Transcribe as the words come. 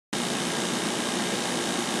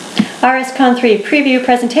rscon3 preview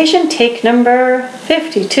presentation, take number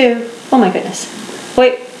 52. Oh my goodness.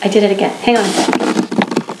 Wait, I did it again. Hang on a second.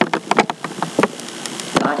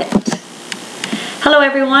 Got it. Hello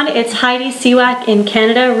everyone, it's Heidi Siwak in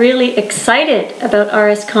Canada. Really excited about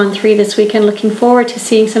rscon3 this weekend. Looking forward to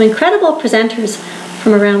seeing some incredible presenters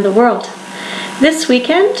from around the world. This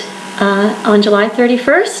weekend, on July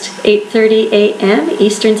 31st, 8:30 a.m.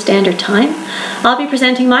 Eastern Standard Time, I'll be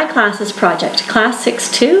presenting my class's project, Class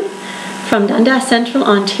 6-2 from Dundas Central,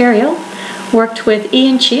 Ontario. Worked with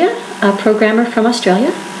Ian Chia, a programmer from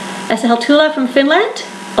Australia, Esa Tula from Finland,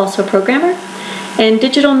 also a programmer, and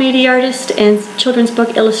digital media artist and children's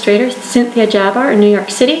book illustrator Cynthia Jabbar in New York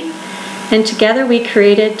City. And together we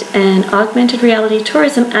created an augmented reality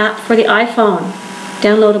tourism app for the iPhone,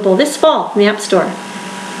 downloadable this fall in the App Store.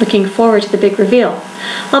 Looking forward to the big reveal.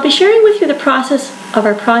 I'll be sharing with you the process of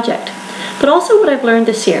our project, but also what I've learned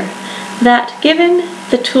this year, that given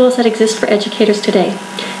the tools that exist for educators today,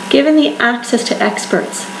 given the access to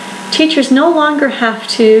experts, teachers no longer have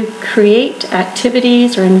to create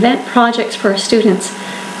activities or invent projects for our students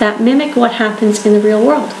that mimic what happens in the real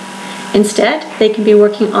world. Instead, they can be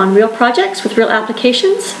working on real projects with real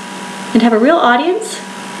applications and have a real audience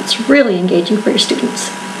that's really engaging for your students.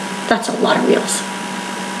 That's a lot of reels.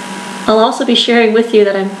 I'll also be sharing with you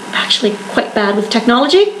that I'm actually quite bad with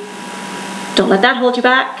technology. Don't let that hold you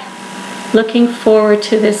back. Looking forward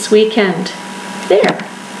to this weekend. There.